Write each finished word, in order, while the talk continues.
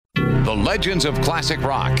The Legends of Classic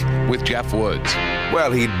Rock with Jeff Woods.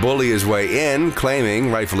 Well, he'd bully his way in,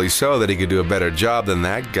 claiming, rightfully so, that he could do a better job than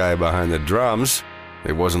that guy behind the drums.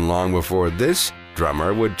 It wasn't long before this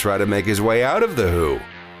drummer would try to make his way out of The Who.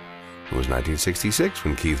 It was 1966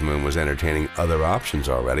 when Keith Moon was entertaining other options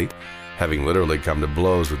already, having literally come to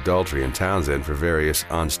blows with Daltrey and Townsend for various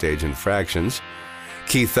onstage infractions.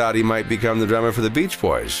 Keith thought he might become the drummer for the Beach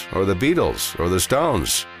Boys, or the Beatles, or the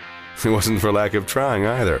Stones. It wasn't for lack of trying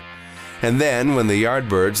either. And then, when the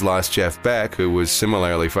Yardbirds lost Jeff Beck, who was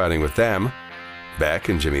similarly fighting with them, Beck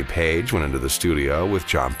and Jimmy Page went into the studio with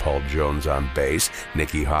John Paul Jones on bass,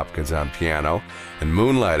 Nicky Hopkins on piano, and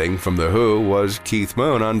moonlighting from The Who was Keith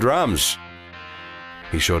Moon on drums.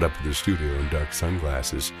 He showed up at the studio in dark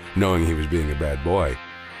sunglasses, knowing he was being a bad boy.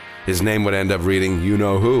 His name would end up reading You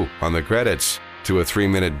Know Who on the credits, to a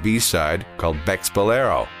 3-minute B-side called Beck's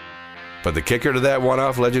Bolero. But the kicker to that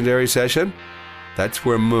one-off legendary session? That's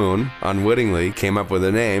where Moon, unwittingly, came up with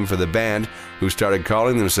a name for the band who started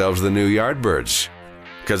calling themselves the New Yardbirds.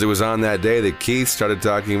 Because it was on that day that Keith started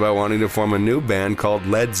talking about wanting to form a new band called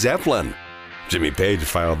Led Zeppelin. Jimmy Page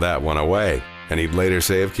filed that one away, and he'd later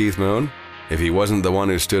say of Keith Moon, if he wasn't the one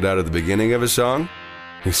who stood out at the beginning of a song,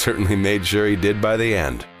 he certainly made sure he did by the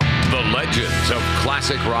end. The Legends of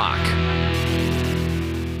Classic Rock.